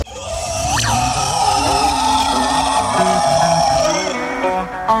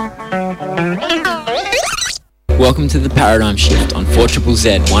Welcome to the Paradigm Shift on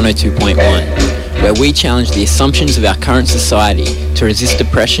 4ZZZ 102.1, where we challenge the assumptions of our current society to resist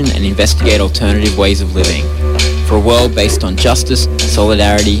oppression and investigate alternative ways of living, for a world based on justice,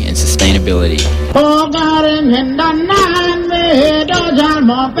 solidarity and sustainability.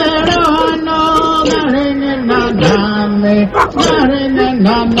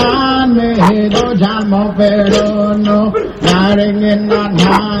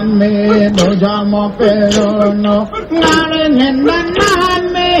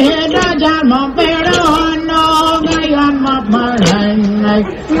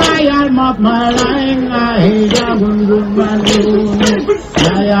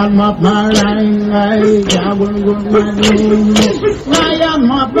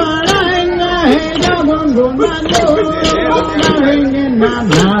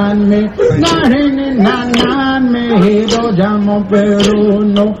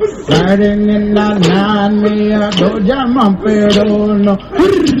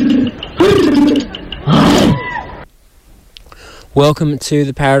 Welcome to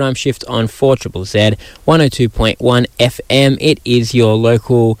the Paradigm Shift on 4ZZZ 102.1 FM. It is your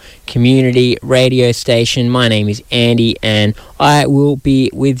local community radio station. My name is Andy and I will be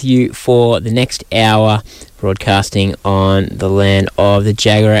with you for the next hour, broadcasting on the land of the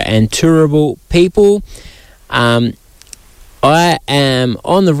Jagera and Turrbal people. I am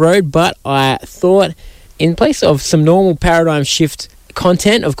on the road, but I thought in place of some normal Paradigm Shift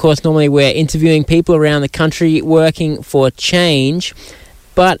content, of course, normally we're interviewing people around the country working for change,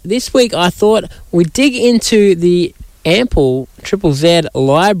 but this week I thought we'd dig into the ample ZZZ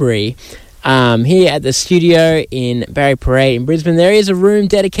library here at the studio in Barry Parade in Brisbane. There is a room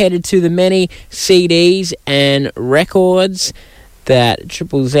dedicated to the many CDs and records that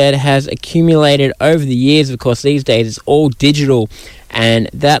ZZZ has accumulated over the years. Of course, these days it's all digital, and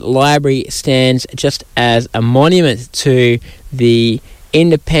that library stands just as a monument to the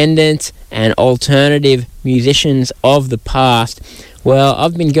independent and alternative musicians of the past. Well,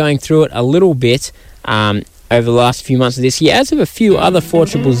 I've been going through it a little bit over the last few months of this year, as have a few other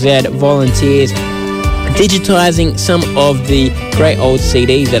 4ZZZ volunteers, digitising some of the great old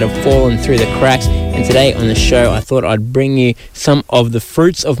CDs that have fallen through the cracks. And today on the show, I thought I'd bring you some of the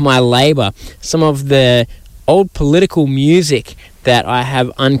fruits of my labour, some of the old political music that I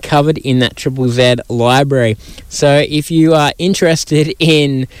have uncovered in that ZZZ library. So if you are interested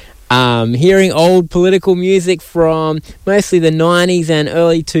in hearing old political music from mostly the 90s and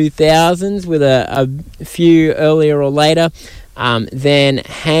early 2000s with a few earlier or later, then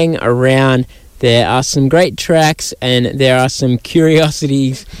hang around. There are some great tracks and there are some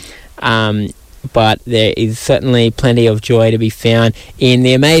curiosities, but there is certainly plenty of joy to be found in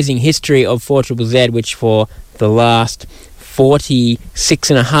the amazing history of 4ZZZ, which for the last 46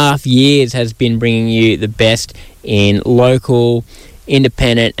 and a half years has been bringing you the best in local,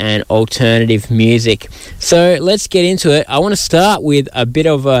 independent and alternative music. So let's get into it. I want to start with a bit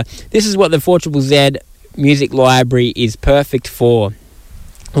of this is what the 4ZZZ music library is perfect for.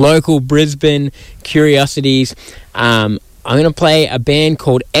 Local Brisbane curiosities. I'm going to play a band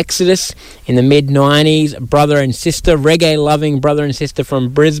called Exodus in the mid-90s, brother and sister, reggae-loving brother and sister from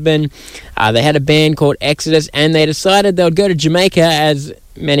Brisbane. They had a band called Exodus, and they decided they would go to Jamaica, as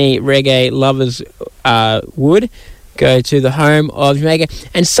many reggae lovers would, go to the home of Jamaica.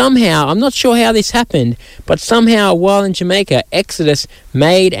 And somehow, I'm not sure how this happened, but somehow while in Jamaica, Exodus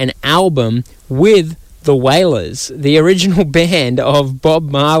made an album with the Wailers, the original band of Bob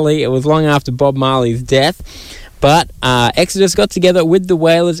Marley. It was long after Bob Marley's death. But Exodus got together with the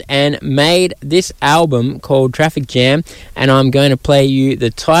Wailers and made this album called Traffic Jam, and I'm going to play you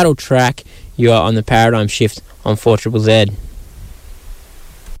the title track. You are on the Paradigm Shift on 4ZZZ.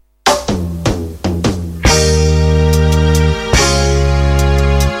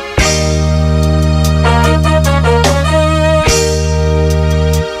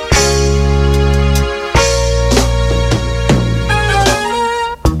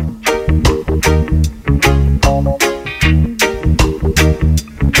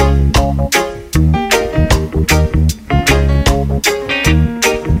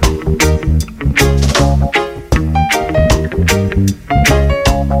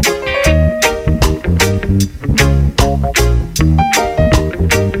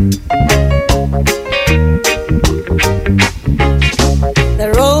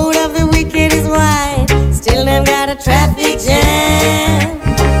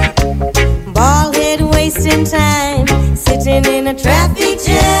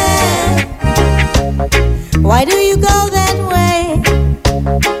 Why do you go that way?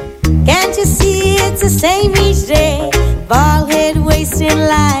 Can't you see it's the same each day? Bald head wasting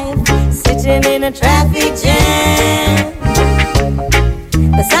life, sitting in a traffic jam.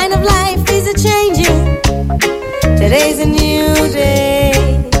 a new day.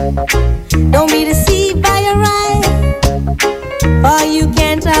 Don't be deceived by your right, for you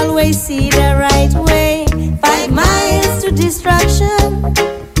can't always see the right way. 5 miles to destruction,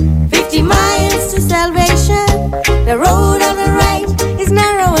 50 miles to salvation. The road of the right is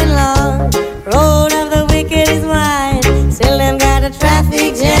narrow and long, road of the wicked is wide. Still them got a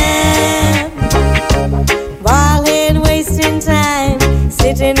traffic jam. Bald head wasting time,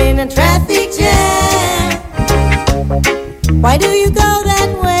 sitting in a traffic jam. Why do you go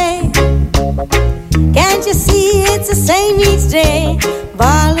that way? Can't you see it's the same each day?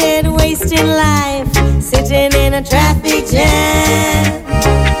 Bald head wasting life, sitting in a traffic jam.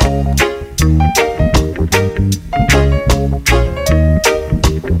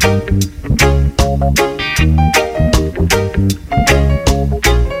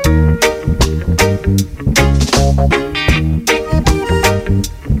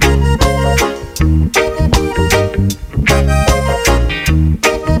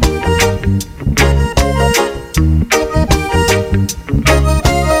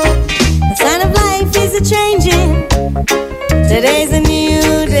 Today's a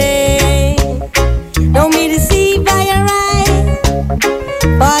new day. Don't be deceived by your eyes,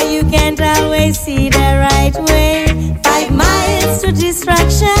 for you can't always see the right way. 5 miles to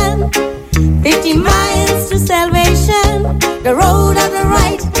destruction, 50 miles to salvation. The road of the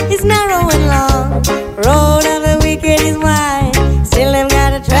right is narrow and long, road of the wicked is wide. Still them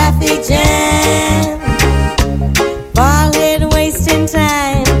got a traffic jam. Bald head wasting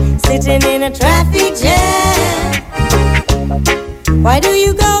time, sitting in a traffic jam. Why do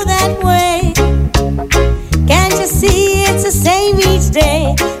you go that way? Can't you see it's the same each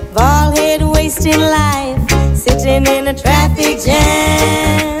day? Bald head wasting life, sitting in a traffic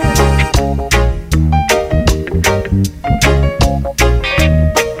jam.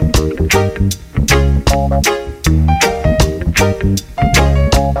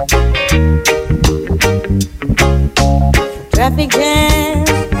 Traffic jam,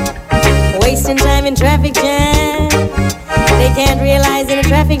 wasting time in traffic jam. They can't realize in a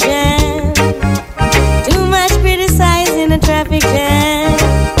traffic jam. Too much criticizing a traffic jam.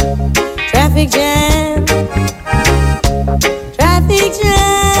 Traffic jam. Traffic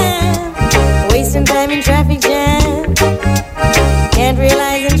jam. Wasting time in traffic jam. Can't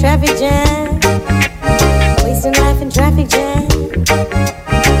realize in traffic jam. Wasting life in traffic jam.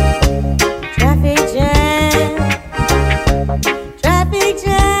 Traffic jam. Traffic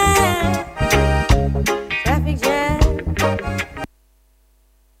jam. Traffic jam.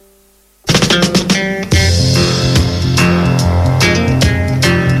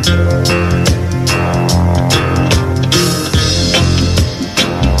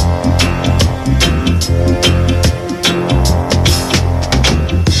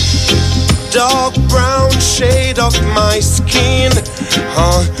 Dark brown shade of my skin,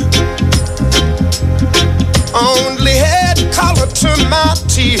 only head color to my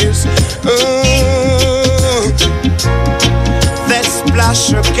tears. That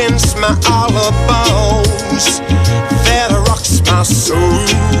splash against my elbows, that rocks my soul.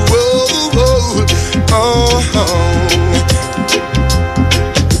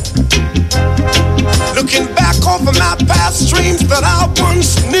 Looking back over my past dreams that I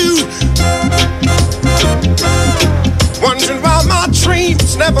once knew, wondering why my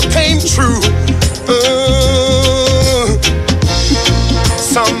dreams never came true.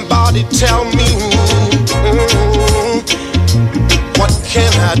 Somebody tell me, what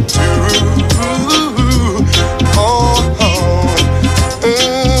can I do?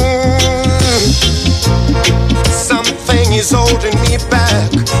 Something is holding me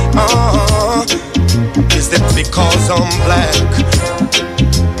back. Is that because I'm black?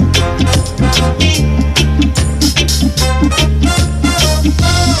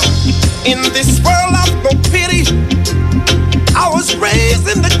 In this world of no pity, I was raised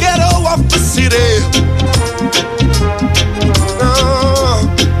in the ghetto of the city.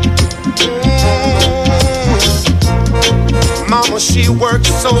 Mama, she worked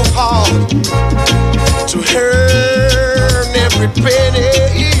so hard to earn every penny.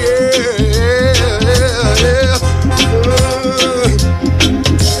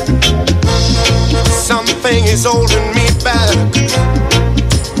 Something is holding me back.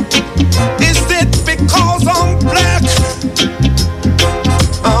 Is it because I'm black?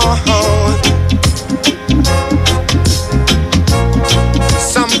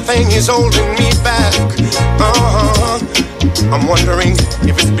 Something is holding me back. I'm wondering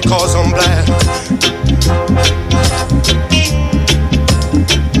if it's because I'm black.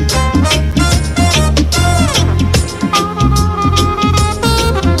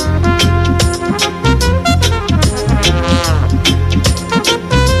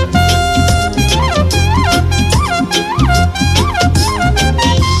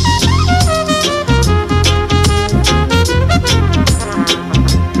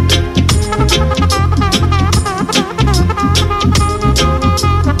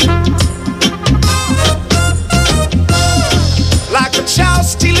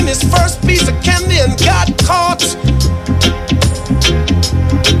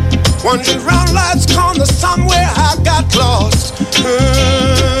 Wandering round life's corner, somewhere I got lost.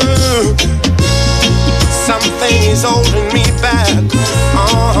 Something is holding me back.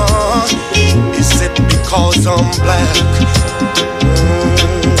 Is it because I'm black?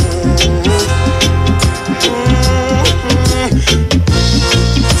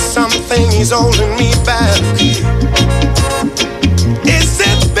 Something is holding me back. Is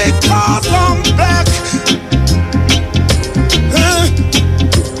it because I'm black?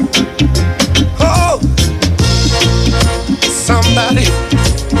 Oh, somebody,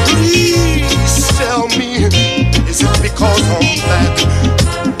 please tell me, is it because I'm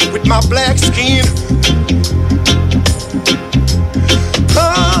black? With my black skin?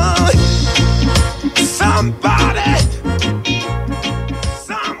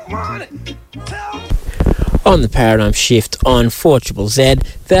 On the Paradigm Shift on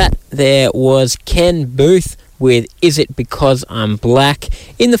 4ZZZ, that there was Ken Booth with Is It Because I'm Black.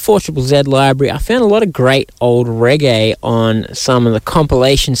 In the 4ZZZ library, I found a lot of great old reggae on some of the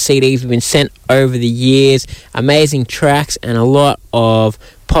compilation CDs we've been sent over the years. Amazing tracks and a lot of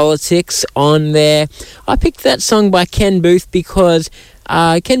politics on there. I picked that song by Ken Booth because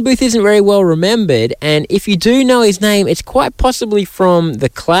Ken Booth isn't very well remembered, and if you do know his name, it's quite possibly from the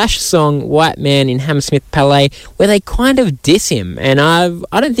Clash song White Man in Hammersmith Palais, where they kind of diss him, and I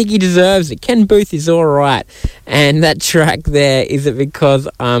don't think he deserves it. Ken Booth is alright, and that track there, Is It Because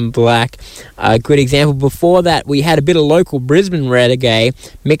I'm Black? A good example. Before that, we had a bit of local Brisbane reggae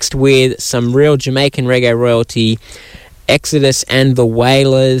mixed with some real Jamaican reggae royalty, Exodus and the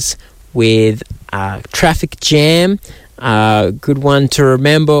Wailers with Traffic Jam. Good one to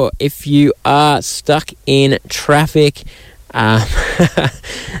remember if you are stuck in traffic. The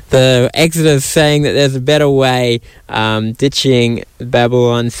Exodus saying that there's a better way, ditching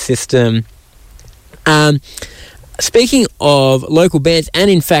Babylon system. Speaking of local bands, and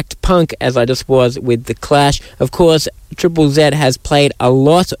in fact punk, as I just was with The Clash, of course, Triple Z has played a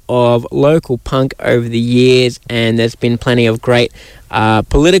lot of local punk over the years, and there's been plenty of great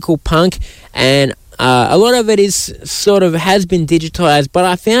political punk, and a lot of it is has been digitized, but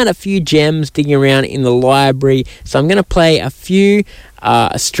I found a few gems digging around in the library, so I'm going to play a few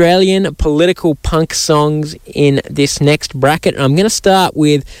Australian political punk songs in this next bracket. And I'm going to start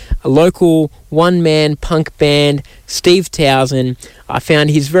with a local one-man punk band, Steve Towson. I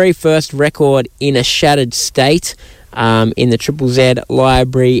found his very first record, In a Shattered State, in the Triple Z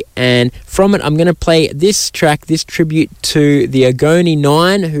library, and from it I'm going to play this track, this tribute to the Ogoni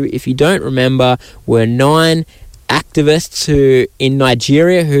 9, who, if you don't remember, were 9 activists who in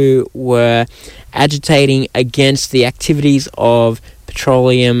Nigeria who were agitating against the activities of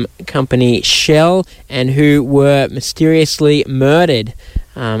petroleum company Shell, and who were mysteriously murdered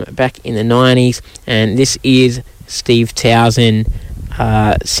back in the 90s, and this is Steve Towson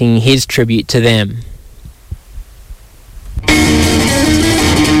singing his tribute to them.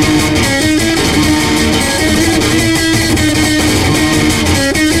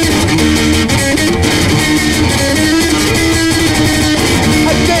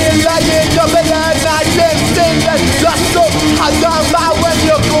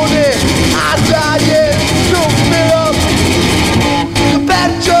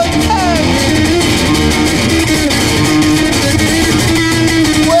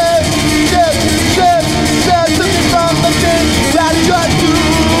 Well,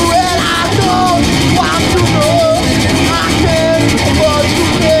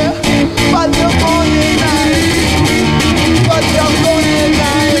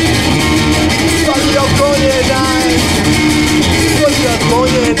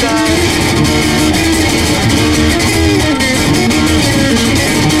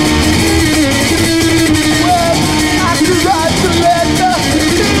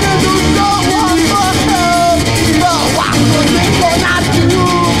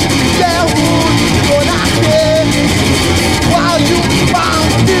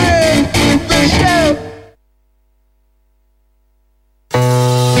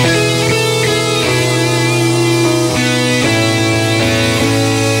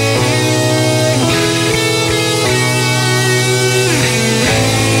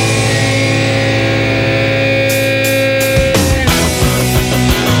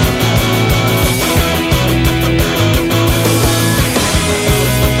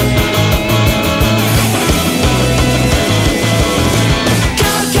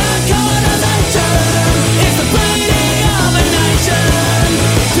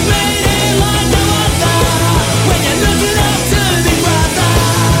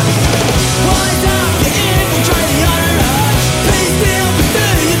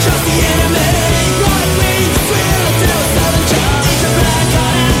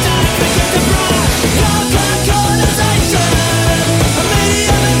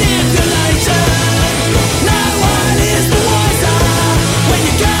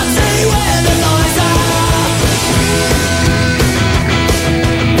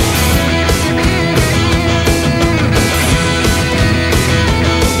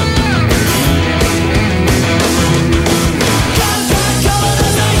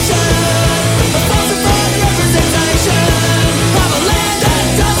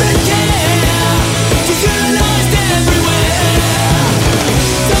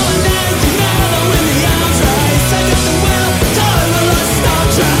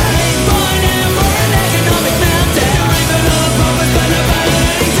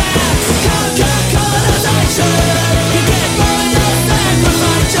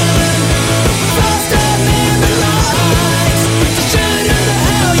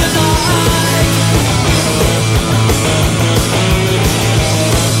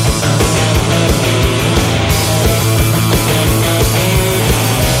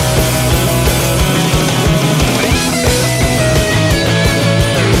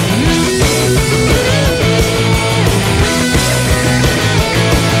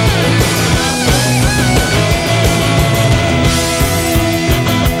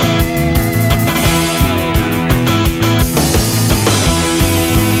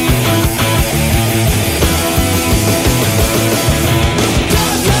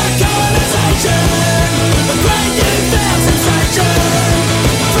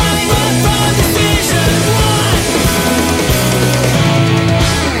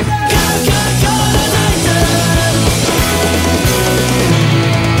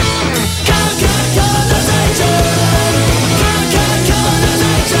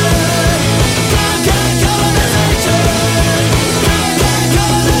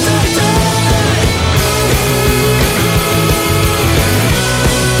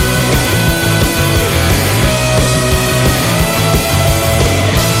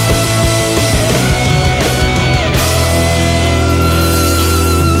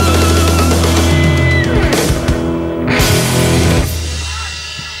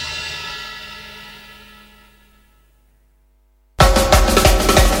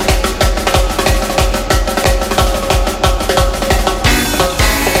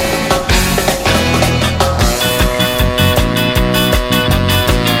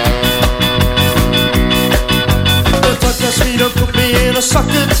 a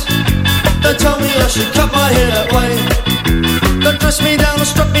socket. They tell me I should cut my hair that way. They dress me down and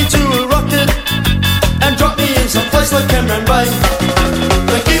strap me to a rocket and drop me in some place like Cameron Bay.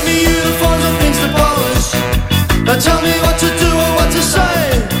 They give me uniforms and things to polish. They tell me what to do or what to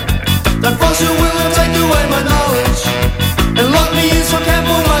say. They force your will and take away my knowledge and lock me in some camp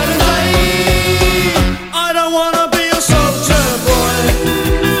all night and day. I don't wanna be a soldier boy.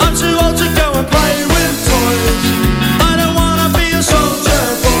 I'm too old to go and play with toys. I don't wanna be a soldier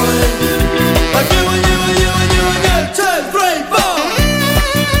boy. Like you and you and you and you and you. 2, 3, 4.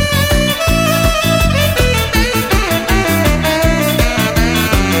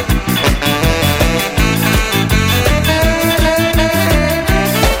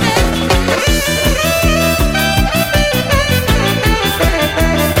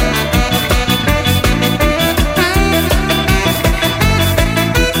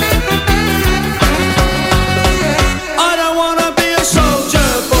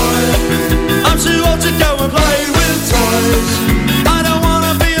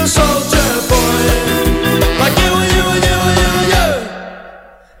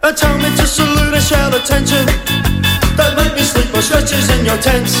 They tell me to salute and shout attention. Don't make me sleep on stretchers in your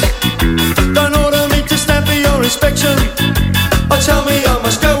tents. Don't order me to stand for your inspection, or tell me I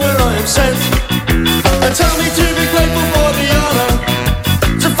must go where I am sent. They tell me to be grateful for the honour,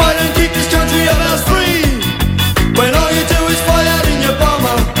 to fight and keep this country of ours free, when all you do is fly out in your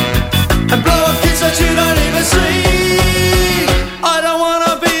bomber and blow up kids that you don't even see. I don't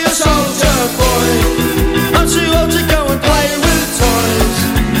wanna be a soldier boy. I'm too old to go and play with toys.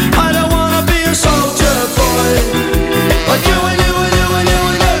 I don't wanna be a soldier boy. Like you and you and you and you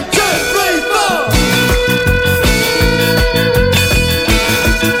and you. 2, 3, 4.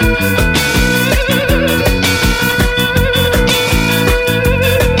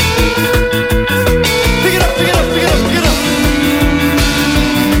 Pick it up, pick it up, pick it up, pick it up.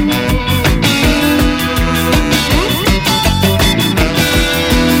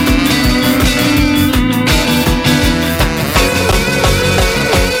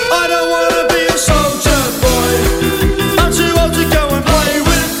 I don't wanna be a soldier boy. I'm too old to go and play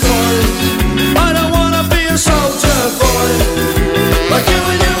with toys. I don't wanna be a soldier boy. Like you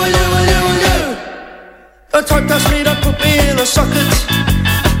and you and you and you and you. They type dust me to put me in a socket.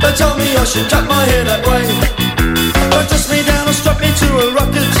 They tell me I should cut my hair that way. They dress me down and strap me to a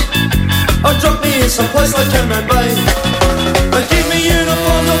rocket, or drop me in some place like Cameron Bay. They give me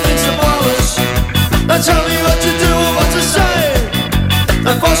uniforms or things to polish. They tell me what to do or what to say.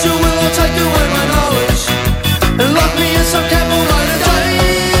 They force your will or take away my knowledge and lock me in some camp all night and day.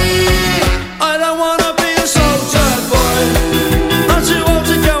 I don't wanna be a soldier boy. I'm too old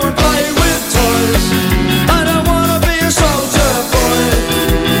to go and play with toys. I don't wanna be a soldier boy.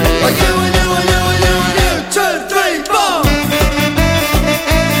 Like you and you and you and you and you. 2, 3, 4.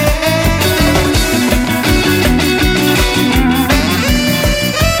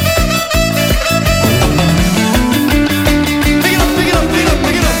 Pick it up, pick it up, pick it up,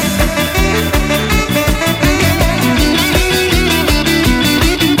 pick it up.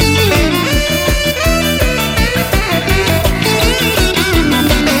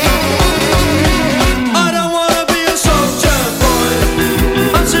 I don't wanna be a soldier boy.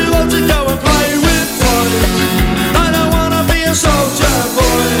 I'm too old to go and play with toys. I don't wanna be a soldier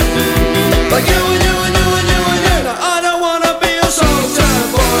boy. Like you and you and you and you and you. No, I don't wanna be a soldier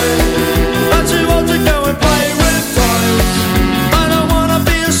boy. I'm too old to go and play with toys. I don't wanna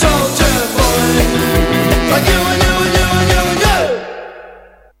be a soldier boy. Like you and you and you and you and you.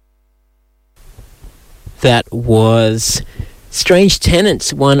 That was Strange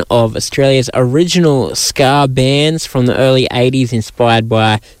Tenants, one of Australia's original ska bands from the early 80s, inspired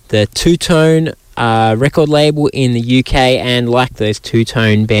by the two-tone record label in the UK, and like those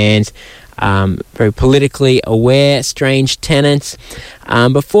two-tone bands, very politically aware, Strange Tenants.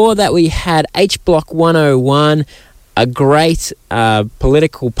 Before that we had H Block 101, a great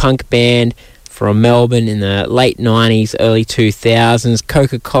political punk band from Melbourne in the late 90s, early 2000s.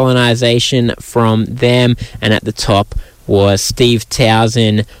 Coca Colonisation from them, and at the top was Steve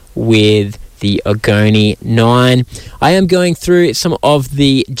Towson with the Ogoni 9. I am going through some of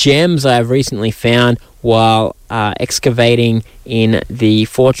the gems I have recently found while excavating in the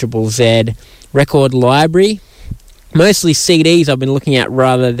 4ZZZ record library. Mostly CDs I've been looking at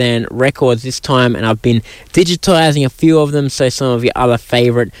rather than records this time, and I've been digitising a few of them so some of your other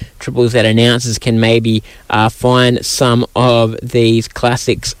favourite ZZZ announcers can maybe find some of these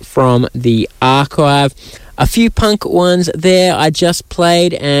classics from the archive. A few punk ones there I just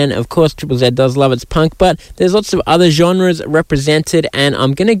played, and of course Triple Z does love its punk, but there's lots of other genres represented, and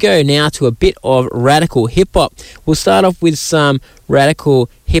I'm going to go now to a bit of radical hip-hop. We'll start off with some radical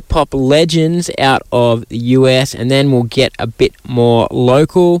hip-hop legends out of the US, and then we'll get a bit more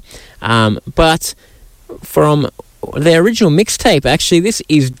local, but from their original mixtape, actually, this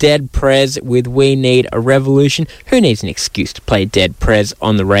is Dead Prez with We Need a Revolution. Who needs an excuse to play Dead Prez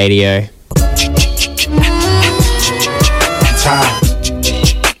on the radio? Time.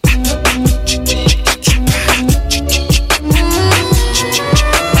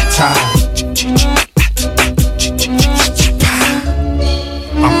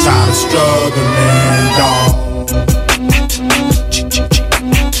 I'm tired of struggling, dawg.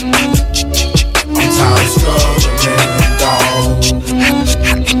 I'm tired of struggling, dawg.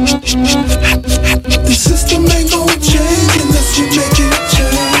 The system ain't gon' change unless we make it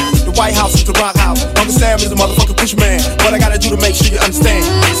change. The White House is the rock house. Uncle Sam is a motherfucking push man. What I gotta do to make sure you understand?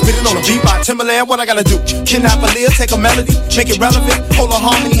 Spit it on a beat by Timberland. What I gotta do? Kidnap a Leah, take a melody, make it relevant. Hold a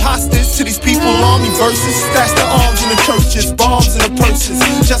harmony hostage to these people army verses. Stash the arms in the churches, bombs in the purses.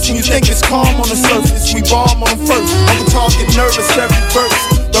 Just when you think it's calm on the surface, we bomb on them first. Uncle Tom get nervous every verse.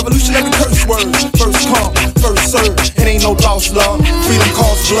 Revolutionary curse words. First come, first serve. It ain't no lost love. Freedom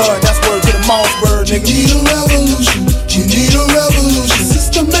costs blood. That's word to the Mossberg, nigga. We need a revolution. We need a revolution.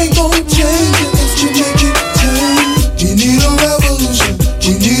 System ain't gon' change unless we make it change. We need a revolution.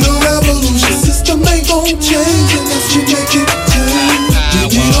 We need a revolution. System ain't gon' change unless we make it change.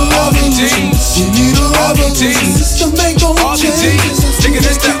 We need a revolution. We need a revolution. System ain't gon' change. Nigga,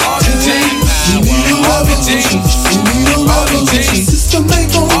 this that RBG. We need a revolution. We need a revolution. System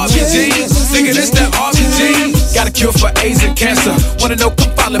ain't gon' change. Nigga, this that RBG. Got a cure for AIDS and cancer. Wanna know?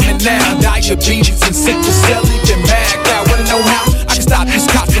 Come follow me now. Diabetes and sickle cell, even mad. I wanna know how I can stop these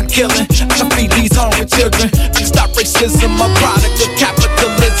cops from killing. I can feed these hungry children. I can stop racism, a product of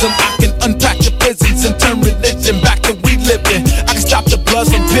capitalism. I can unpack the prisons and turn religion back to we living. I can stop the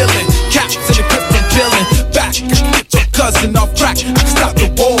bloods from peeling, caps and the grip from peeling. Back, I can get your cousin off crack. I can stop the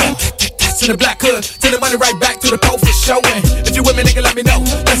war. That's in the black hood. Send the money right back to the poor for showing. If you with me, nigga, let me know.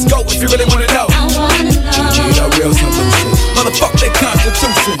 Let's go if you really wanna know. I wanna know. You need a real solution. Motherfuck they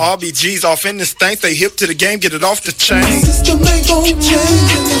constitution. RBG's off in this thing. Stay hip to the game. Get it off the chain. The system ain't gon'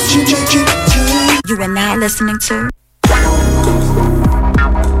 change unless you make it change. You are now listening to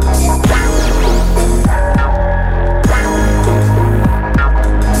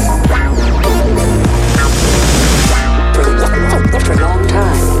For a long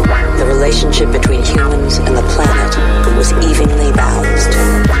time, the relationship between humans and the planet was evenly balanced.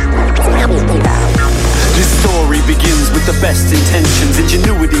 This story begins with the best intentions,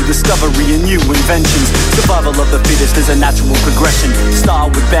 ingenuity, discovery, and new inventions. Survival of the fittest is a natural progression. Style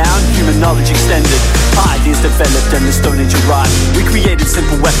with bound, human knowledge extended. Ideas developed and the Stone Age arrived. We created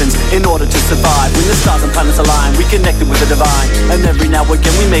simple weapons in order to survive. When the stars and planets aligned, we connected with the divine. And every now and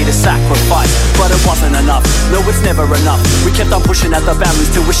again we made a sacrifice, but it wasn't enough. No, it's never enough. We kept on pushing at the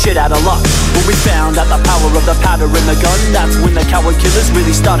boundaries till we're shit out of luck. When we found out the power of the powder in the gun, that's when the coward killers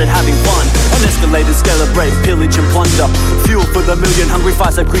really started having fun. An escalated scale of brave pillage and plunder. Fuel for the million hungry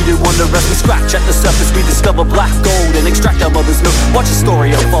fires of greed and wonder. As we scratch at the surface, we discover black gold and extract our mother's milk. Watch the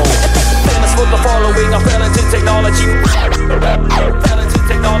story unfold. Famous for the following, I fell into technology. Fell into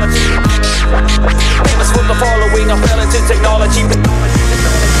technology. Famous for the following, I fell into technology.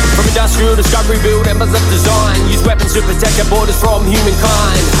 From industrial discovery, build embers of design. Use weapons to protect our borders from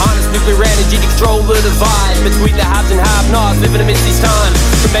humankind. Harness nuclear energy to control the divide between the haves and have-nots, living amidst these times.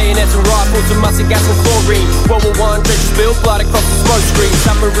 From bayonets and rifles to mustard gas and chlorine. World War I, trenches built, blood across the smoke screen.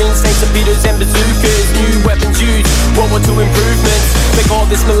 Submarines, tanks, torpedoes and bazookas. New weapons used, World War II improvements. Make all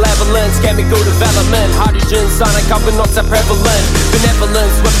this malevolence, chemical development. Hydrogen, cyanide, carbon monoxide prevalent.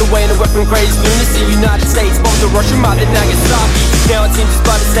 Benevolence, swept away in a weapon craze. Lunacy, United States, bombed Hiroshima, then Nagasaki. Now it seems it's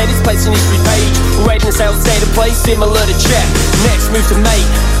by the state, it's placed in history page. Waiting to say I'll stay to place, similar to check. Next move to mate,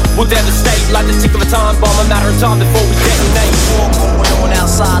 we'll devastate like the tick of a time bomb. A matter of time before we detonate. War going on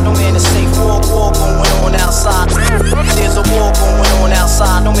outside, no man is safe. War going on outside. There's a war going on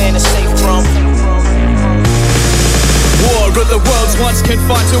outside, no man is safe from. War of the worlds once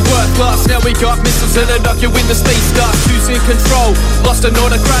confined to work class. Now we got missiles that inoculate the space stars. Who's in control? Lost an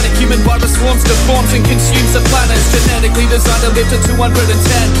autocratic human virus swarms, deforms and consumes the planets. Genetically designed to live to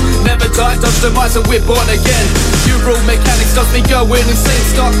 210. Never die, touch demise and we're born again. Neural mechanics does me going insane.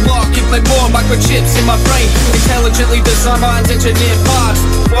 Stock block, implant more microchips in my brain. Intelligently designed minds, engineered parts.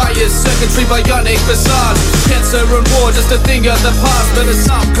 Wires, circuitry, bionic facades. Cancer and war, just a thing of the past. But at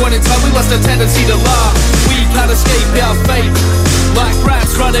some point in time we lost a tendency to laugh. We can't escape our fate. Like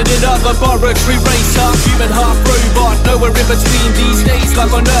rats running in a laboratory racer. Human half robot, nowhere in between. These days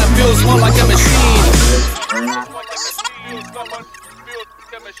life on earth feels more like a machine.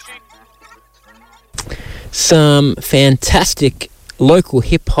 Some fantastic local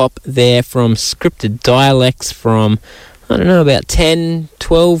hip-hop there from Scripted Dialects from, I don't know, about 10,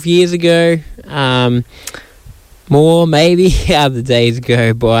 12 years ago. More, maybe, how the days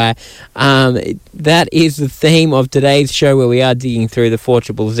go by. That is the theme of today's show, where we are digging through the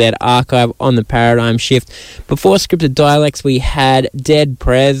 4ZZZ archive on the Paradigm Shift. Before Scripted Dialects, we had Dead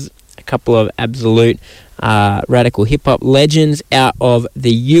Prez, a couple of absolute radical hip-hop legends out of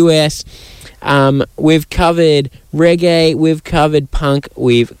the US. We've covered reggae, we've covered punk,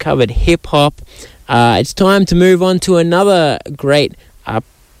 we've covered hip-hop. It's time to move on to another great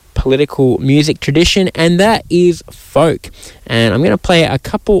political music tradition, and that is folk. And I'm going to play a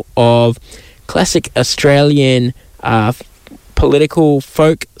couple of classic Australian political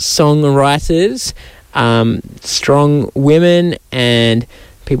folk songwriters, strong women and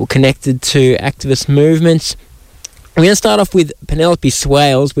people connected to activist movements. I'm going to start off with Penelope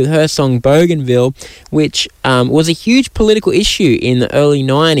Swales with her song Bougainville, which was a huge political issue in the early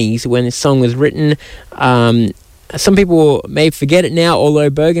 90s when this song was written. Some people may forget it now, although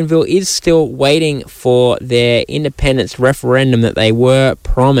Bougainville is still waiting for their independence referendum that they were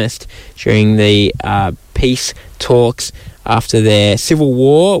promised during the peace talks after their civil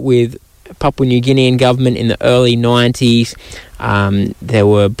war with Papua New Guinean government in the early 90s. There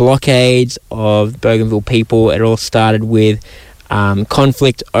were blockades of Bougainville people. It all started with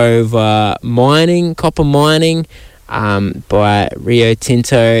conflict over mining, copper mining, by Rio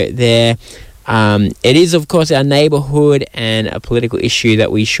Tinto there. It is, of course, our neighbourhood and a political issue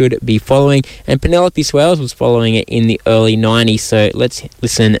that we should be following. And Penelope Swales was following it in the early 90s. So let's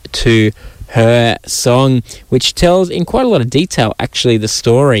listen to her song, which tells in quite a lot of detail, actually, the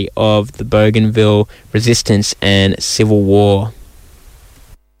story of the Bougainville resistance and civil war.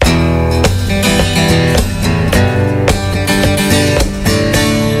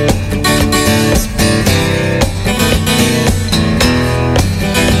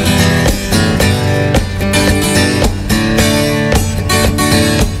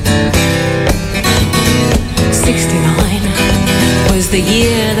 69 was the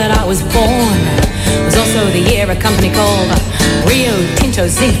year that I was born. It was also the year a company called Rio Tinto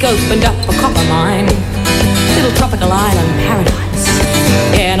Zinc opened up a copper mine. Little tropical island paradise,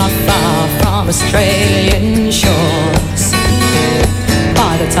 yeah, not far from Australian shores.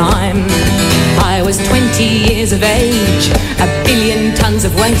 By the time I was 20 years of age, 1 billion tons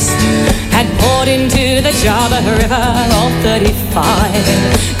of waste had poured into the Java River, all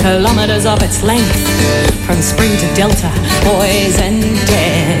 35 kilometres of its length, from spring to delta, poison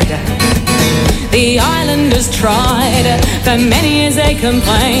dead. The islanders tried, for many years they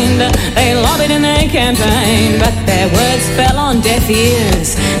complained, they lobbied and they campaigned, but their words fell on deaf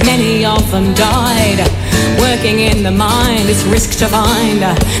ears, many of them died. Working in the mine, it's risk to find,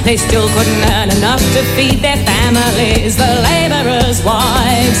 they still couldn't earn enough to feed their families. The labourers'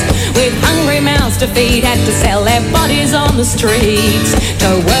 wives, with hungry mouths to feed, had to sell their bodies on the streets to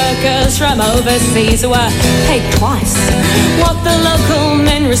workers from overseas who were paid twice what the local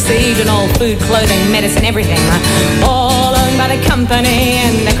men received, and all food, clothing, medicine, everything, all owned by the company.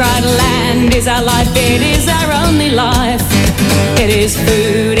 And they cried, land is our life, it is our only life. It is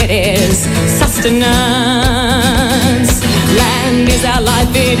food, it is sustenance. Land is our life,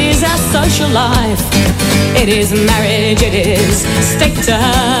 it is our social life. It is marriage, it is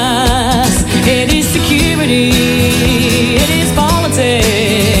status. It is security, it is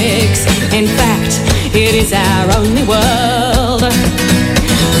politics. In fact, it is our only world.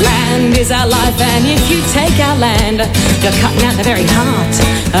 Land is our life, and if you take our land, you're cutting out the very heart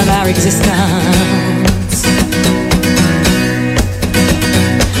of our existence.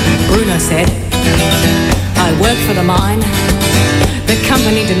 Bruno said, I work for the mine. The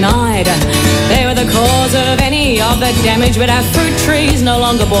company denied they were the cause of any of the damage, but our fruit trees no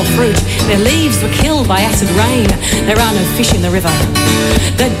longer bore fruit. Their leaves were killed by acid rain. There are no fish in the river.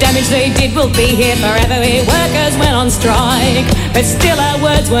 The damage they did will be here forever. We workers went on strike, but still our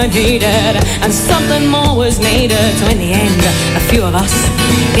words weren't heeded, and something more was needed. So in the end, a few of us,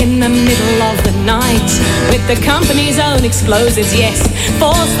 in the middle of the night, with the company's own explosives, yes,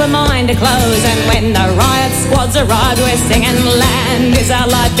 forced the mine to close. And when the riot squads arrived, we're singing, land is our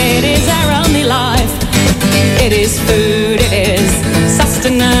life, it is our only life. It is food, it is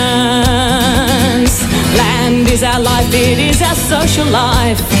sustenance. Land is our life, it is our social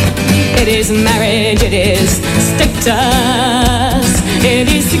life. It is marriage, it is status. It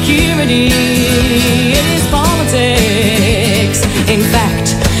is security, it is politics. In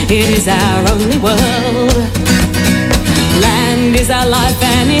fact, it is our only world. Land is our life,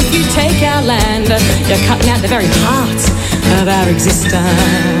 and if you take our land, you're cutting out the very heart of our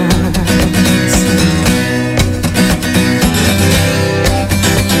existence.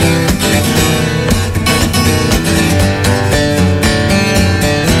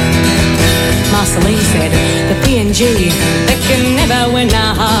 Lene said, the PNG, they can never win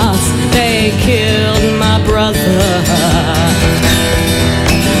our hearts. They killed my brother.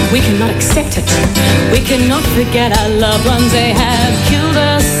 We cannot accept it. We cannot forget our loved ones. They have killed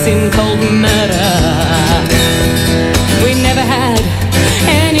us in cold murder. We never had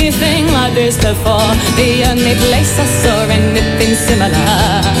anything like this before. The only place I saw anything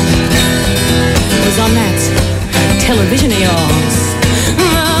similar was on that television of yours.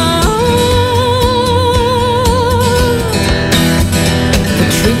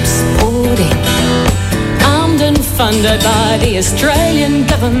 Troops poured in, armed and funded by the Australian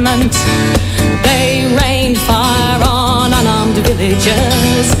government. They rained fire on unarmed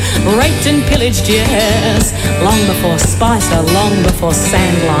villagers, raped and pillaged, yes, long before Spicer, long before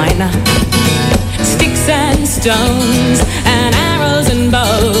Sandline. Sticks and stones and arrows and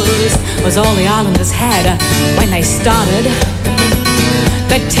bows was all the islanders had when they started.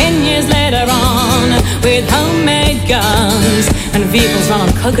 But 10 years later on, with homemade guns and vehicles run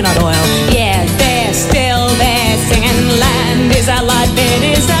on coconut oil, yeah, they're still there singing, land is our life, it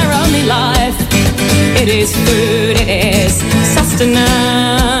is our only life. It is food, it is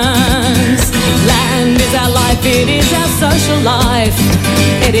sustenance. Land is our life, it is our social life.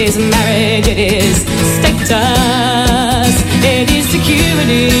 It is marriage, it is status. It is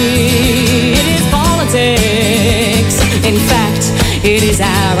security, it is politics. In fact, it is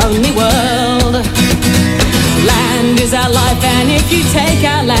our only world. Land is our life, and if you take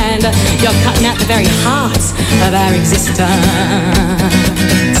our land, you're cutting out the very heart of our existence.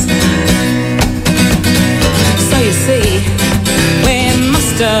 So you see, we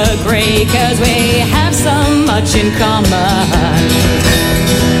must agree, 'cause we have so much in common.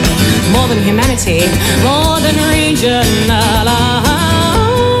 More than humanity, more than regional.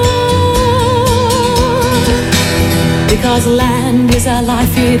 Because land is our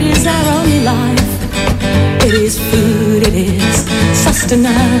life, it is our only life. It is food, it is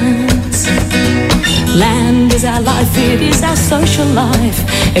sustenance. Land is our life, it is our social life.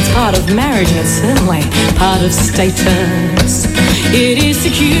 It's part of marriage and it's certainly part of status. It is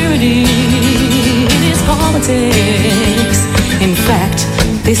security, it is politics. In fact,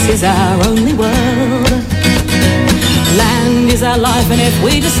 this is our only world. Land is our life, and if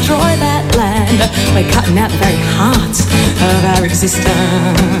we destroy that land, we're cutting out the very heart of our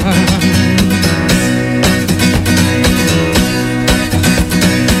existence.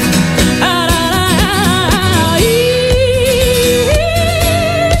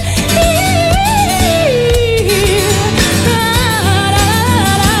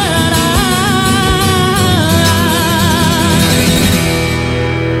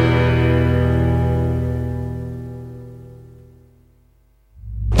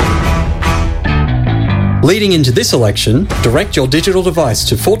 Leading into this election, direct your digital device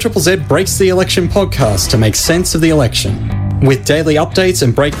to 4ZZZ Breaks the Election podcast to make sense of the election, with daily updates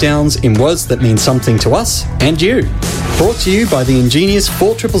and breakdowns in words that mean something to us and you. Brought to you by the ingenious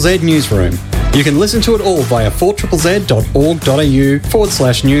 4ZZZ newsroom. You can listen to it all via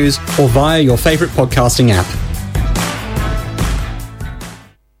 4ZZZ.org.au/news or via your favourite podcasting app.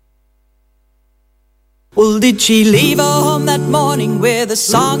 Well, did she leave her home that morning with a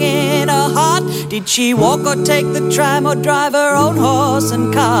song in her heart? Did she walk or take the tram or drive her own horse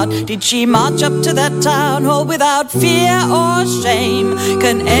and cart? Did she march up to that town hall without fear or shame?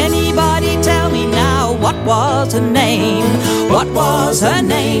 Can anybody tell me now what was her name? What was her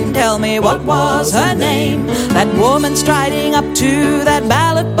name? Tell me what was her name? That woman striding up to that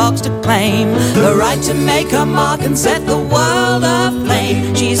ballot box to claim the right to make her mark and set the world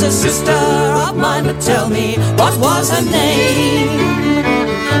aflame. She's a sister of mine, but tell me, what was her name?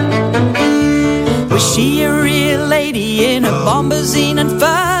 Was she a real lady in her bombazine and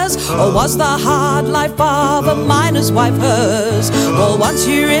furs? Or was the hard life of a miner's wife hers? Well, once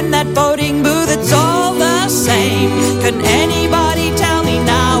you're in that voting booth, it's all the same. Can anybody tell me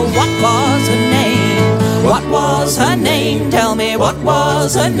now, what was her name? What was her name? Tell me, what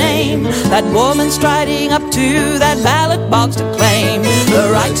was her name? That woman striding up to that ballot box to claim the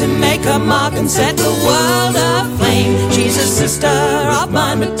right to make her mark and set the world aflame. She's a sister of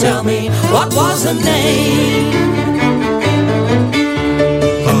mine, but tell me, what was her name?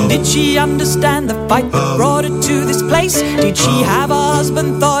 And did she understand the fight that brought her to this place? Did she have a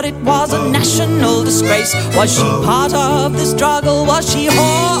husband, thought it was a national disgrace? Was she part of the struggle? Was she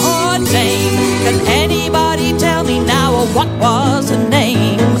whore or dame? Can anybody tell me now, or what was her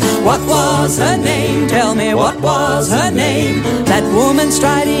name? What was her name? Tell me, what was her name? That woman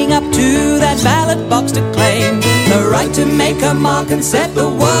striding up to that ballot box to claim the right to make a mark and set the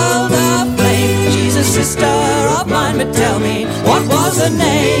world aflame. She's a sister of mine, but tell me, what was her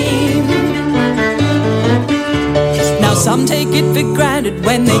name? Now some take it for granted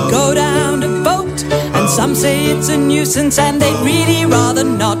when they go down to vote, and some say it's a nuisance and they'd really rather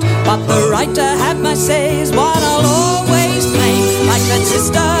not. But the right to have my say is what I'll always claim. Like that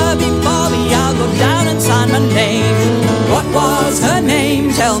sister before me, I'll go down and sign my name. What was her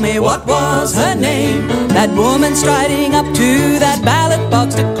name? Tell me, what was her name? That woman striding up to that ballot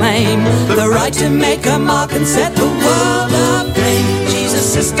box to claim the right to make a mark and set the world aflame. She's a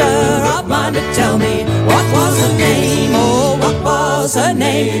sister of mine, but tell me, what was her name? Oh, what was her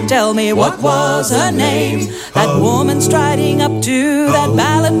name? Tell me, what was her name? That woman striding up to that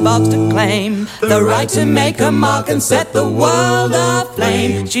ballot box to claim the right to make a mark and set the world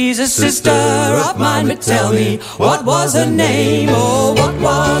aflame. She's a sister of mine, but tell me, what was her name? Oh, what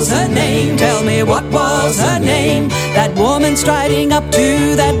was her name? Tell me, what was her name? That woman striding up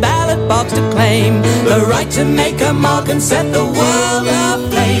to that ballot box to claim the right to make a mark and set the world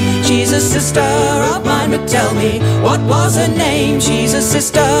aflame. She's a sister of mine, but tell me, what was her name? She's a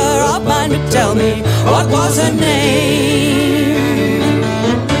sister of mine, but tell me, what was her name?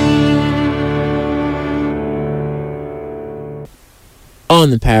 On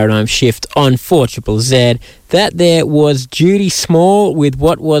the Paradigm Shift on 4ZZZ, that there was Judy Small with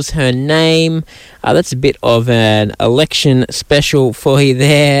What Was Her Name. That's a bit of an election special for you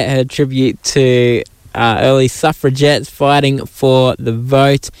there, a tribute to early suffragettes fighting for the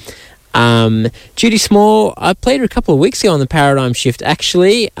vote. Judy Small, I played her a couple of weeks ago on the Paradigm Shift,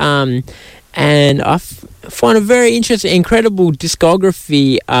 actually, and I find a very interesting, incredible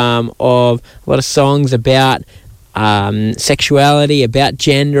discography of a lot of songs about sexuality, about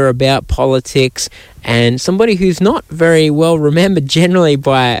gender, about politics, and somebody who's not very well remembered generally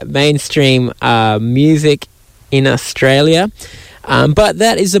by mainstream music in Australia. But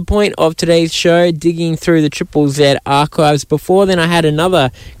that is the point of today's show, digging through the Triple Z archives. Before then, I had another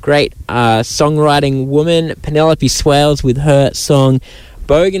great songwriting woman, Penelope Swales, with her song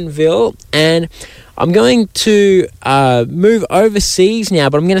Bougainville, and I'm going to move overseas now,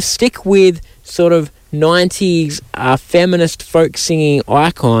 but I'm going to stick with sort of 90s feminist folk singing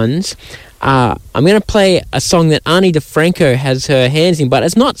icons. I'm going to play a song that Ani Difanco has her hands in, but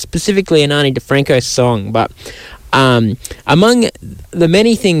it's not specifically an Ani Difanco song, but among the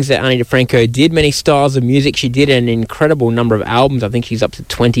many things that Ani Difanco did, many styles of music, she did an incredible number of albums. I think she's up to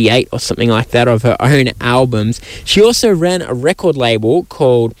 28 or something like that of her own albums. She also ran a record label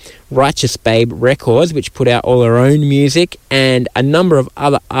called Righteous Babe Records, which put out all her own music and a number of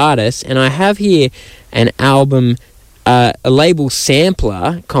other artists. And I have here an album, a label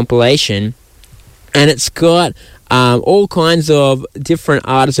sampler compilation, and it's got all kinds of different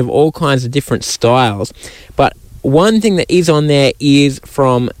artists of all kinds of different styles. But one thing that is on there is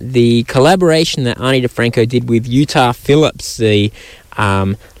from the collaboration that Ani Difanco did with Utah Phillips, the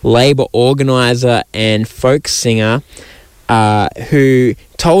labor organizer and folk singer, who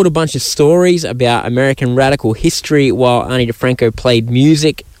told a bunch of stories about American radical history while Ani Difanco played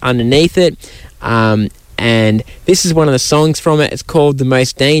music underneath it. And this is one of the songs from it. It's called The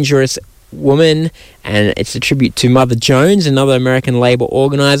Most Dangerous Woman, and it's a tribute to Mother Jones, another American labor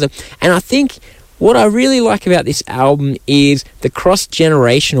organizer. And I think what I really like about this album is the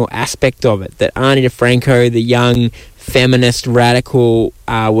cross-generational aspect of it, that Ani Difanco, the young feminist radical,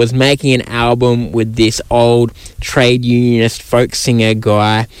 was making an album with this old trade unionist folk singer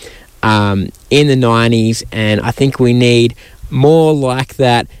guy in the 90s, and I think we need more like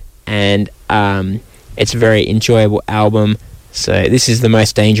that, and it's a very enjoyable album. So this is The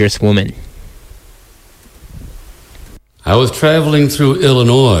Most Dangerous Woman. I was traveling through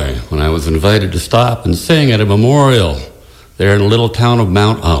Illinois when I was invited to stop and sing at a memorial there in the little town of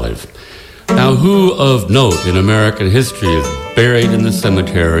Mount Olive. Now, who of note in American history is buried in the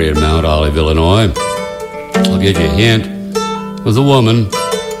cemetery in Mount Olive, Illinois? I'll give you a hint. It was a woman.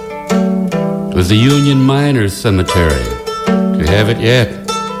 It was the Union Miners Cemetery. Do you have it yet?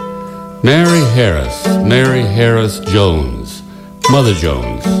 Mary Harris Jones, Mother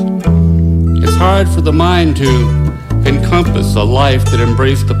Jones. It's hard for the mind to encompass a life that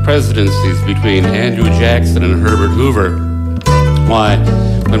embraced the presidencies between Andrew Jackson and Herbert Hoover. Why,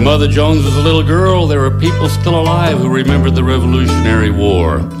 when Mother Jones was a little girl, there were people still alive who remembered the Revolutionary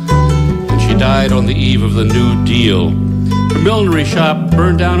War. And she died on the eve of the New Deal. Her millinery shop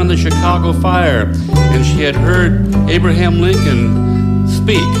burned down in the Chicago fire, and she had heard Abraham Lincoln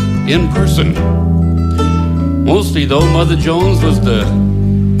speak in person. Mostly, though, Mother Jones was the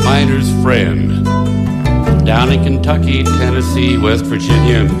miner's friend. Down in Kentucky, Tennessee, West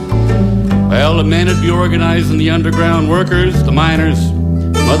Virginia, well, the men would be organizing the underground workers, the miners.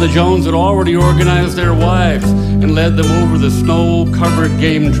 Mother Jones had already organized their wives and led them over the snow-covered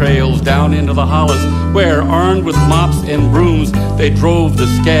game trails down into the hollows, where, armed with mops and brooms, they drove the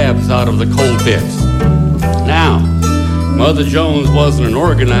scabs out of the coal pits. Now, Mother Jones wasn't an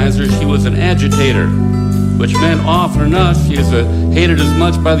organizer, she was an agitator, which meant often enough she was hated as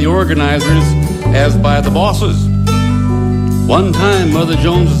much by the organizers as by the bosses. One time, Mother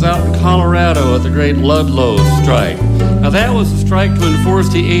Jones was out in Colorado at the great Ludlow strike. Now, that was a strike to enforce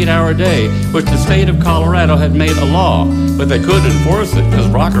the 8-hour day, which the state of Colorado had made a law, but they couldn't enforce it because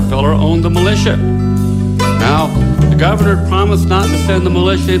Rockefeller owned the militia. Now, the governor promised not to send the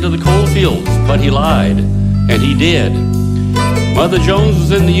militia into the coal fields, but he lied, and he did. Mother Jones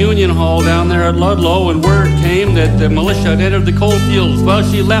was in the Union Hall down there at Ludlow, and word came that the militia had entered the coal fields. Well,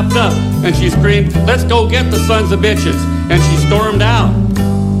 she leapt up, and she screamed, "Let's go get the sons of bitches!" And she stormed out.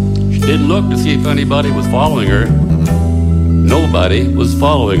 She didn't look to see if anybody was following her. Nobody was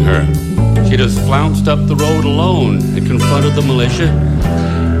following her. She just flounced up the road alone and confronted the militia.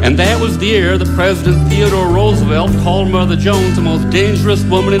 And that was the year that President Theodore Roosevelt called Mother Jones the most dangerous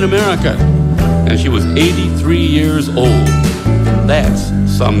woman in America. And she was 83 years old. That's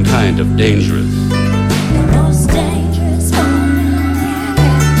some kind of dangerous.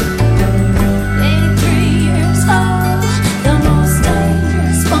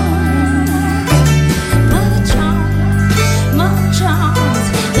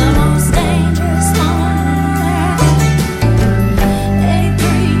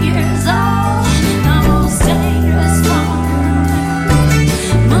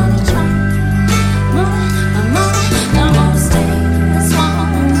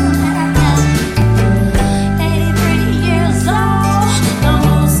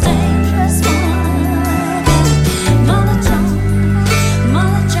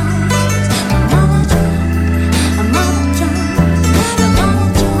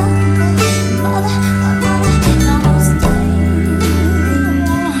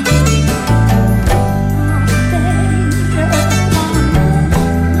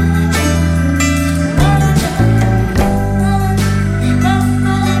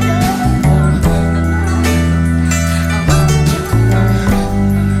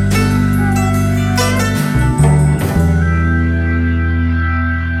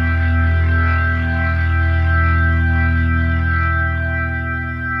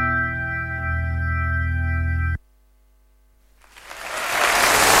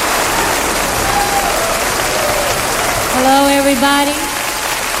 Everybody.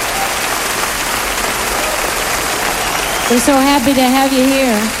 We're so happy to have you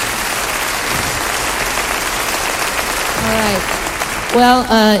here. All right. Well,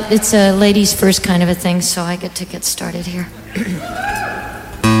 it's a ladies first kind of a thing, so I get to get started here.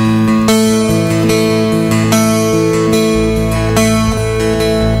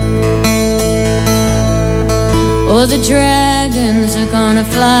 Oh, the dragons are gonna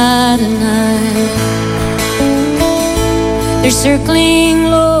fly tonight. They're circling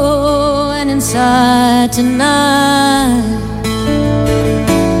low and inside tonight.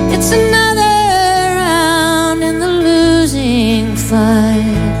 It's another round in the losing fight.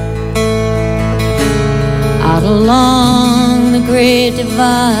 Out along the great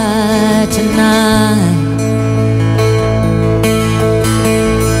divide tonight.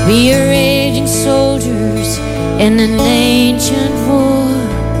 We are raging soldiers in an ancient war,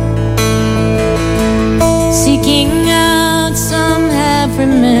 seeking out some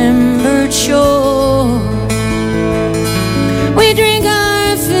half-remembered shore. We drink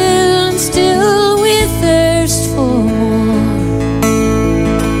our fill and still we thirst for more,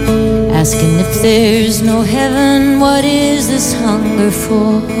 asking if there's no heaven, what is this hunger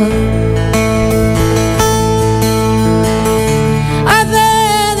for? Our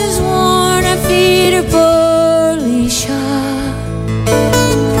path is worn, our feet are poorly shod.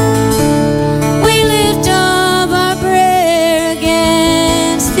 We lift up our prayer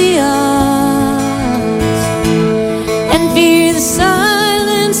against the odds, and fear the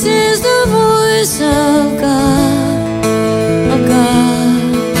silence is the voice of God, of God,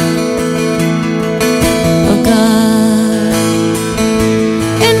 of God.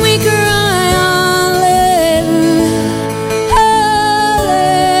 And we cry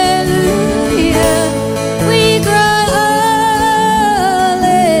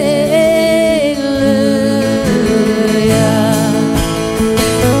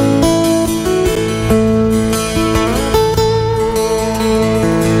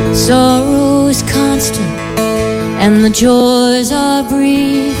sorrow is constant and the joys are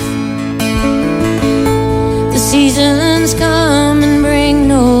brief. The seasons come and bring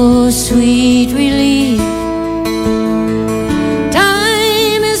no sweet relief.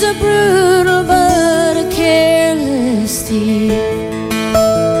 Time is a brutal but a careless thief,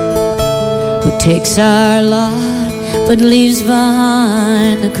 who takes our lot but leaves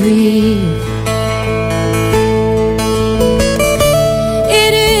behind the grief.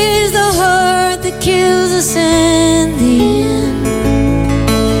 It is the heart that kills us in the end.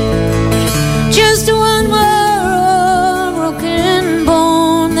 Just one more broken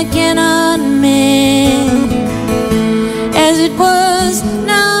bone that cannot mend. As it was,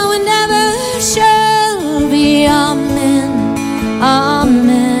 now and ever shall be. Amen.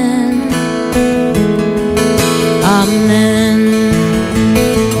 Amen. Amen.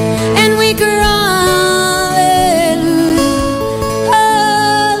 And we cry hallelujah,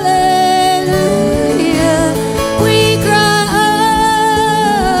 hallelujah. We cry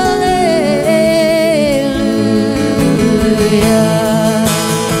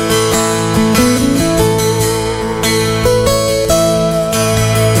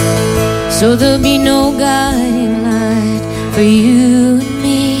So there'll be no guiding light for you and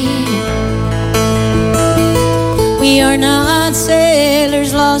me. We are not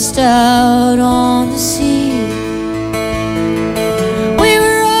sailors lost out on the sea. We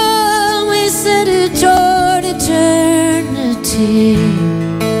were always headed toward eternity,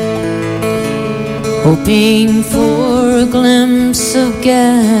 hoping for a glimpse of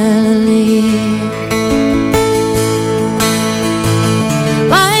Galilee.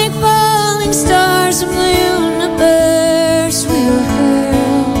 Like falling stars from the universe, we were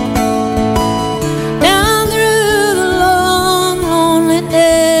hurled down through the long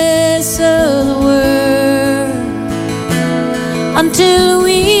loneliness of the world, until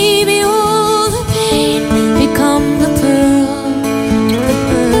we behold the pain become the pearl, the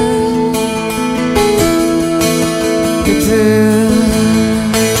pearl, the pearl.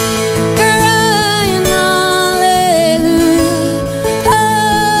 Crying hallelujah,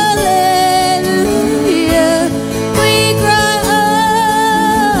 hallelujah. We cry hallelujah. We cry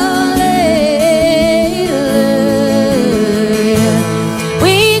hallelujah, hallelujah. We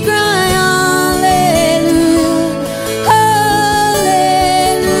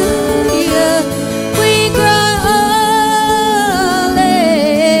cry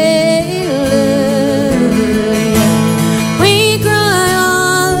hallelujah. We cry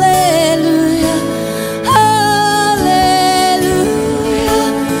hallelujah,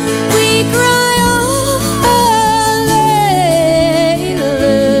 hallelujah. We cry hallelujah.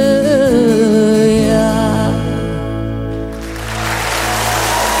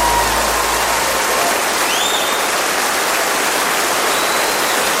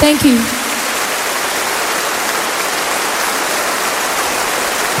 Thank you.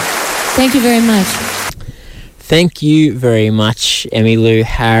 Thank you very much. Thank you very much, Emmylou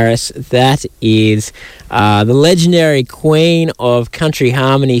Harris. That is the legendary queen of country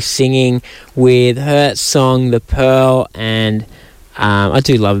harmony singing with her song The Pearl. And I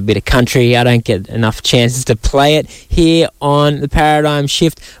do love a bit of country. I don't get enough chances to play it here on the Paradigm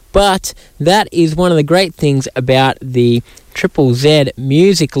Shift, but that is one of the great things about the Triple Z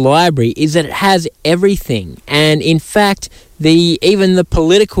Music Library, is that it has everything. And in fact, even the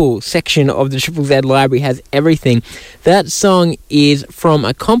political section of the Triple Z Library has everything. That song is from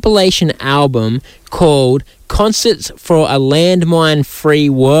a compilation album called Concerts for a Landmine-Free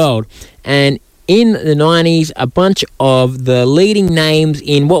World. And in the 90s, a bunch of the leading names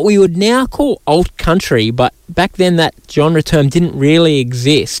in what we would now call alt country, but back then that genre term didn't really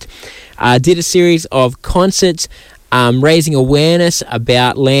exist, did a series of concerts raising awareness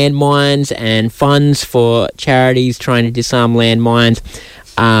about landmines and funds for charities trying to disarm landmines.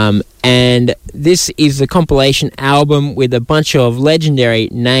 And this is the compilation album with a bunch of legendary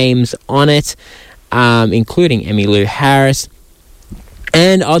names on it, including Emmylou Harris.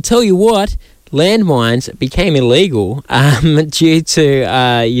 And I'll tell you what, landmines became illegal due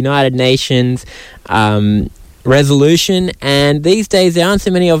to United Nations resolution, and these days there aren't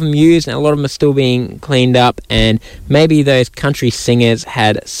so many of them used, and a lot of them are still being cleaned up, and maybe those country singers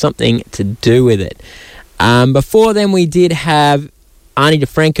had something to do with it. Before then we did have Ani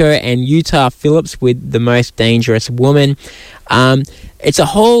Difanco and Utah Phillips with The Most Dangerous Woman. It's a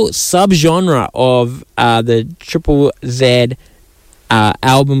whole subgenre of the Triple Z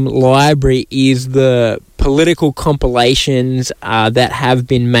album library, is the political compilations that have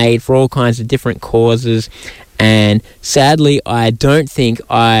been made for all kinds of different causes. And sadly, I don't think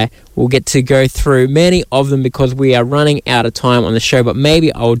I will get to go through many of them because we are running out of time on the show, but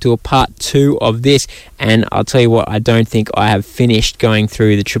maybe I will do a part 2 of this, and I'll tell you what, I don't think I have finished going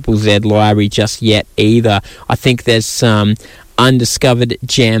through the Triple Z library just yet either. I think there's some undiscovered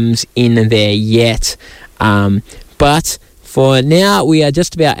gems in there yet, but for now we are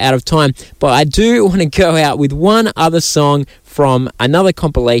just about out of time. But I do want to go out with one other song from another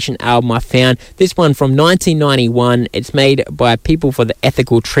compilation album I found. This one from 1991. It's made by People for the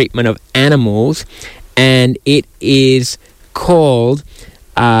Ethical Treatment of Animals, and it is called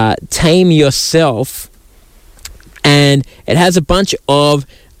Tame Yourself, and it has a bunch of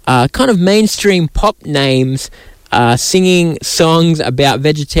kind of mainstream pop names singing songs about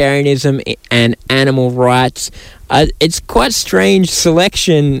vegetarianism and animal rights. It's quite strange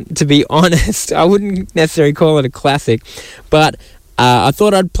selection, to be honest. I wouldn't necessarily call it a classic, but I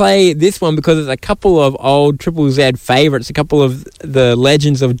thought I'd play this one because it's a couple of old Triple Z favourites, a couple of the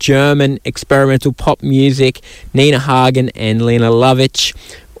legends of German experimental pop music, Nina Hagen and Lene Lovich,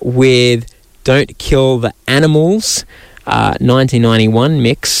 with Don't Kill the Animals, 1991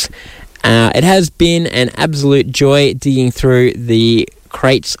 mix. It has been an absolute joy digging through the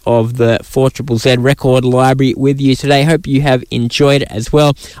crates of the 4ZZZ record library with you today. Hope you have enjoyed it as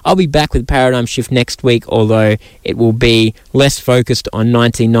well. I'll be back with Paradigm Shift next week, although it will be less focused on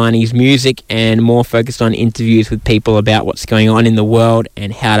 1990s music and more focused on interviews with people about what's going on in the world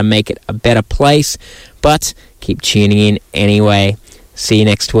and how to make it a better place. But keep tuning in anyway. See you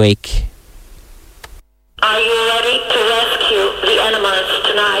next week. Are you ready to rescue the animals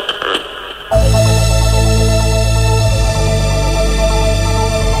tonight?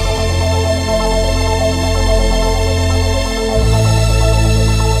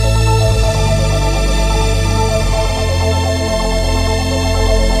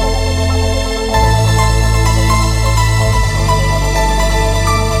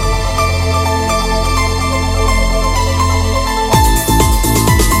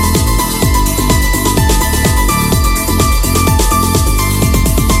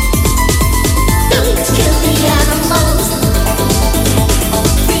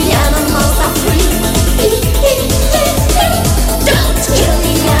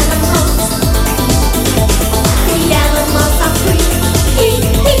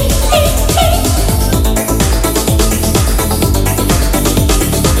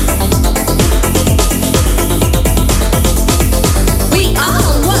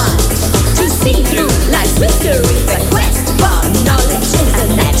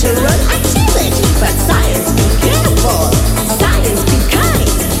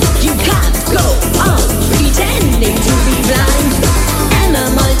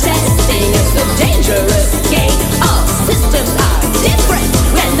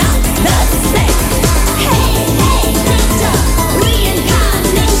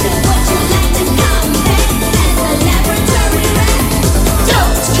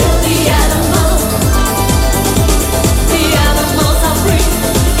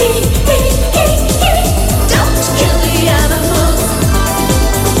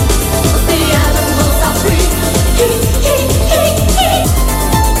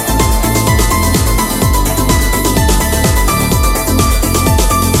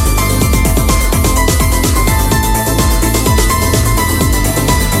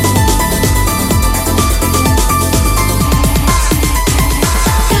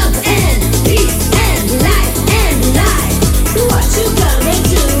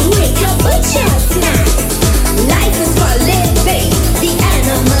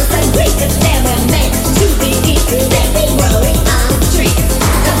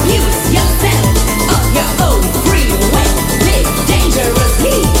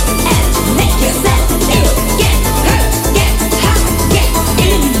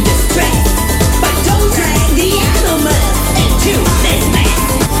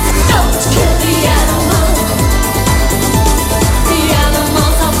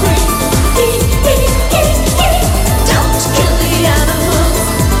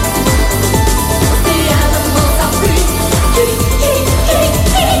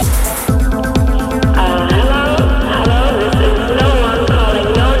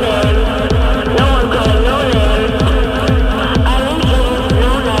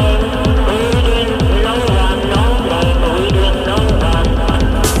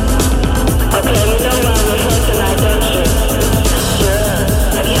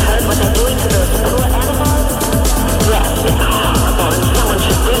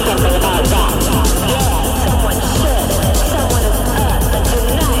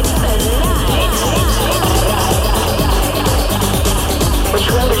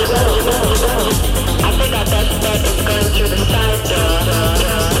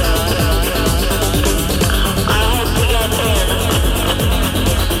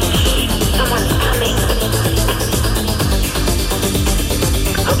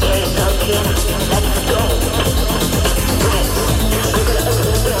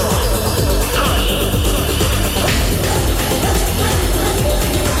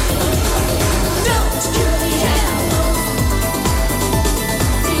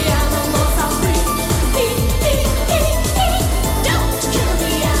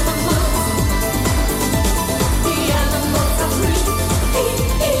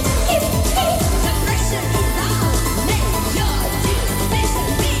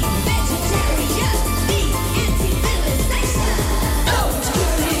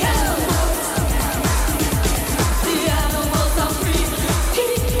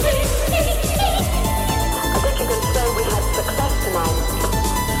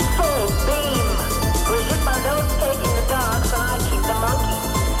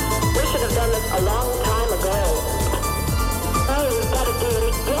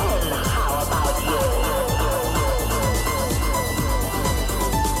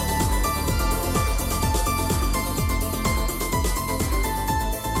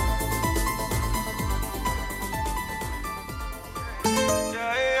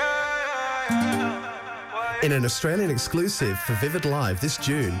 In an Australian exclusive for Vivid Live this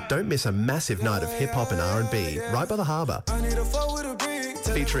June, don't miss a massive night of hip-hop and R&B right by the harbour.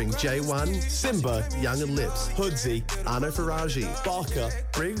 Featuring J1, Simba, Young and Lips, Hoodsy, Arno Faraji, Barker,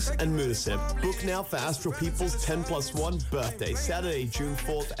 Briggs and Munisip. Book now for Astral People's 10+1 birthday, Saturday, June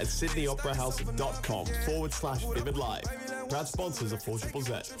 4th at sydneyoperahouse.com/Vivid Live. Proud sponsors of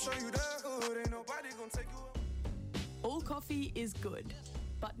 4ZZZ. All coffee is good,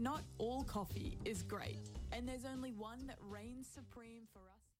 but not all coffee is great. And there's only one that reigns supreme for us.